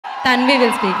Tanvi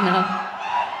will speak now.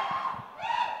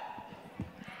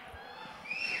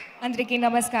 అందరికీ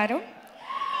నమస్కారం.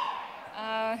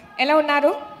 ఎలా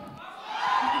ఉన్నారు?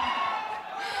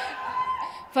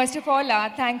 First of all,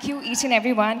 thank you each and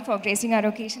everyone for gracing our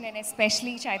occasion, and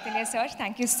especially Chaitanya sir.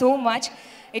 Thank you so much.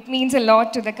 It means a lot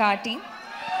to the car team.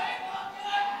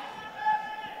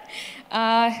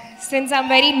 Since I'm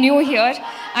very new here,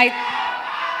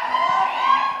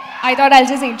 I thought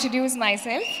I'll just introduce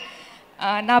myself.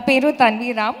 నా పేరు తన్వి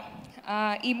రామ్.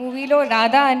 ఈ మూవీలో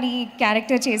రాధా అని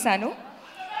character చేశాను.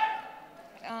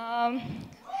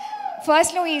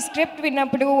 ఫస్ట్లో ఈ script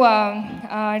విన్నప్పుడు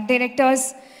directors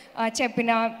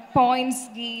చెప్పిన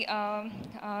పాయింట్స్కి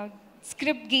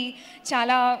స్క్రిప్ట్కి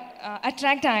చాలా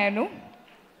అట్రాక్ట్ అయ్యాను.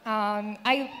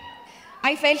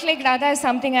 I felt like Radha is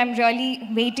something I'm really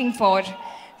waiting for.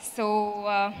 So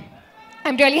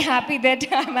I'm really happy that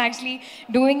I'm actually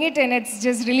doing it, and it's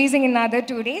just releasing in another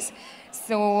 2 days.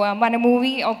 So మన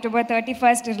movie October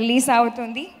 31st release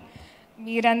అవుతుంది.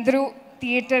 మీరందరూ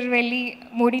theatre వెళ్ళి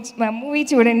movie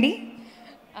చూడండి,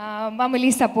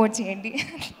 మమ్మల్ని support చేయండి.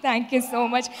 Thank you so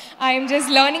much. I'm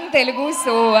just learning Telugu,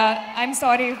 so I'm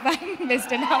sorry if I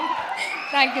missed it out.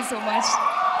 Thank you so much.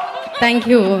 Thank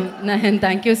you, Nayan.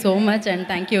 Thank you so much, and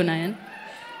thank you, Nayan.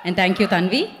 And thank you,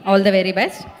 Tanvi. All the very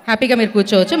best. Happy ga meer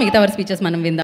కూర్చోవచ్చు. మిగతా వారి speeches మనం విందాం.